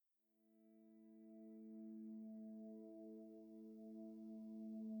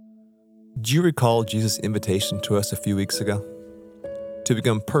Do you recall Jesus' invitation to us a few weeks ago? To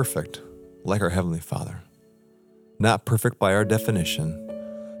become perfect, like our Heavenly Father. Not perfect by our definition.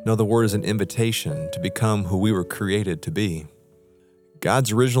 No, the word is an invitation to become who we were created to be.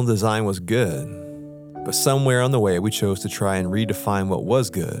 God's original design was good, but somewhere on the way we chose to try and redefine what was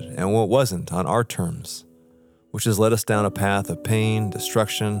good and what wasn't on our terms, which has led us down a path of pain,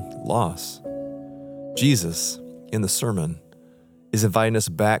 destruction, loss. Jesus, in the sermon, is inviting us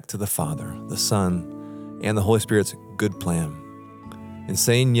back to the Father, the Son, and the Holy Spirit's good plan. In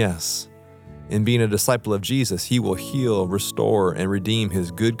saying yes, in being a disciple of Jesus, he will heal, restore, and redeem his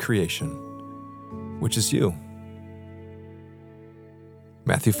good creation, which is you.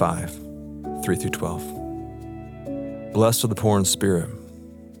 Matthew 5, 3-12. Blessed are the poor in spirit,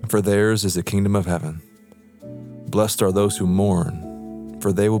 for theirs is the kingdom of heaven. Blessed are those who mourn,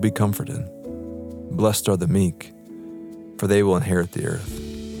 for they will be comforted. Blessed are the meek, for they will inherit the earth.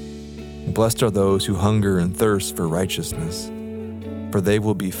 Blessed are those who hunger and thirst for righteousness, for they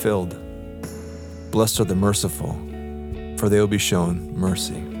will be filled. Blessed are the merciful, for they will be shown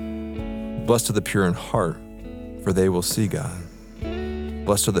mercy. Blessed are the pure in heart, for they will see God.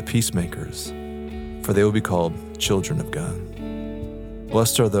 Blessed are the peacemakers, for they will be called children of God.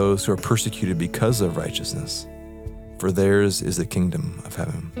 Blessed are those who are persecuted because of righteousness, for theirs is the kingdom of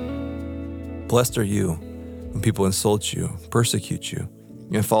heaven. Blessed are you when people insult you, persecute you,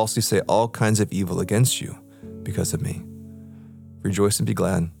 and falsely say all kinds of evil against you because of me. Rejoice and be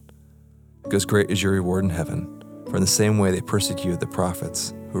glad, because great is your reward in heaven, for in the same way they persecuted the prophets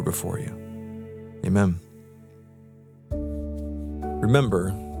who were before you. Amen.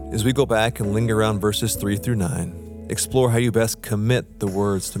 Remember, as we go back and linger around verses 3-9, explore how you best commit the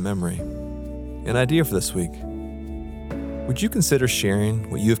words to memory. An idea for this week: would you consider sharing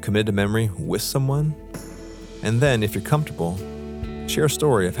what you have committed to memory with someone? And then, if you're comfortable, share a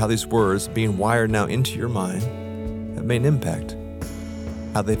story of how these words, being wired now into your mind, have made an impact,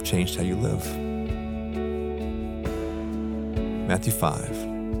 how they've changed how you live. Matthew 5,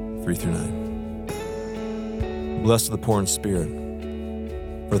 3-9. Blessed are the poor in spirit,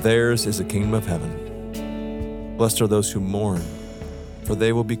 for theirs is the kingdom of heaven. Blessed are those who mourn, for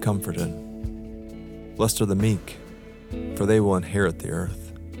they will be comforted. Blessed are the meek, for they will inherit the earth.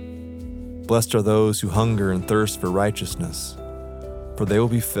 Blessed are those who hunger and thirst for righteousness, for they will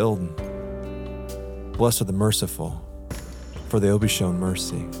be filled. Blessed are the merciful, for they will be shown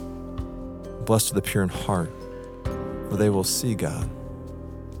mercy. Blessed are the pure in heart, for they will see God.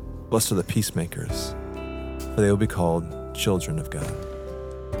 Blessed are the peacemakers, for they will be called children of God.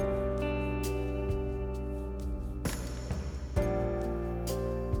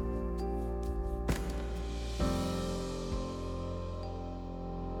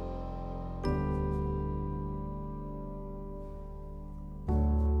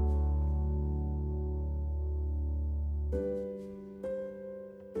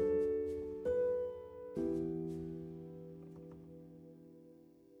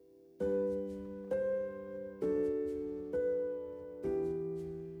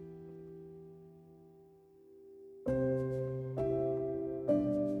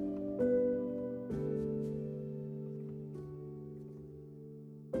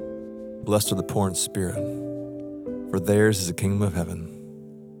 Blessed are the poor in spirit, for theirs is the kingdom of heaven.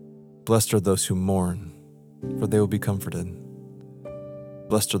 Blessed are those who mourn, for they will be comforted.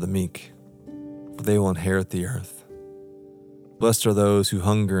 Blessed are the meek, for they will inherit the earth. Blessed are those who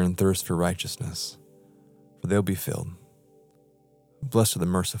hunger and thirst for righteousness, for they will be filled. Blessed are the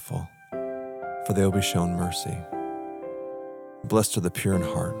merciful, for they will be shown mercy. Blessed are the pure in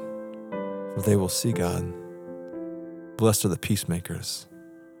heart, for they will see God. Blessed are the peacemakers,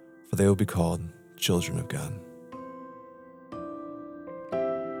 for they will be called children of God.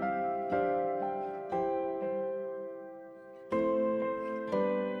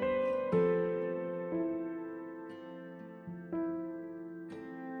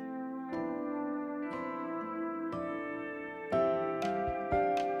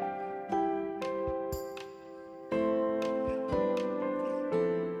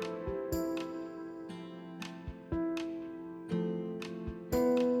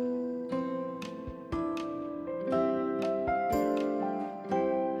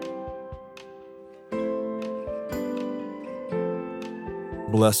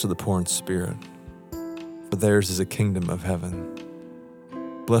 Blessed are the poor in spirit, for theirs is the kingdom of heaven.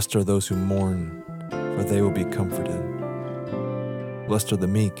 Blessed are those who mourn, for they will be comforted. Blessed are the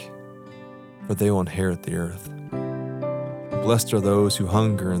meek, for they will inherit the earth. Blessed are those who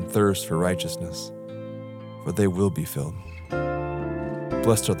hunger and thirst for righteousness, for they will be filled.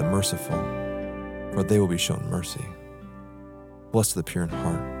 Blessed are the merciful, for they will be shown mercy. Blessed are the pure in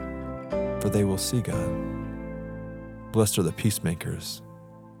heart, for they will see God. Blessed are the peacemakers,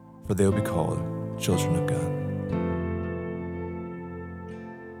 for they will be called children of God.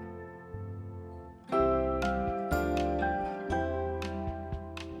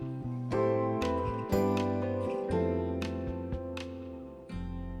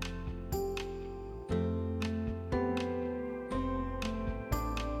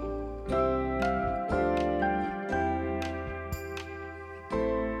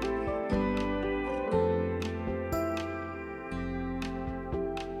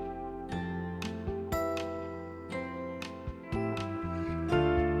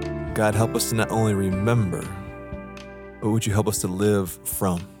 God, help us to not only remember, but would you help us to live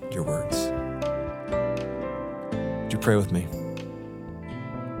from your words? Would you pray with me?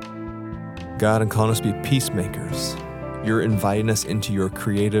 God, in calling us to be peacemakers, you're inviting us into your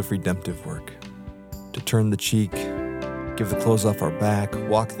creative, redemptive work. To turn the cheek, give the clothes off our back,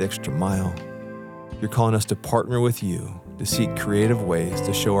 walk the extra mile. You're calling us to partner with you to seek creative ways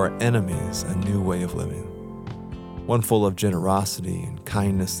to show our enemies a new way of living. One full of generosity and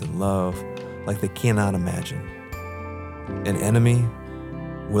kindness and love like they cannot imagine. An enemy,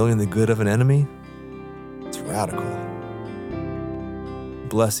 willing the good of an enemy? It's radical.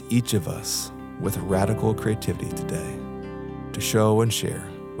 Bless each of us with radical creativity today to show and share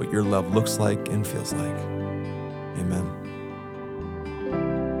what your love looks like and feels like. Amen.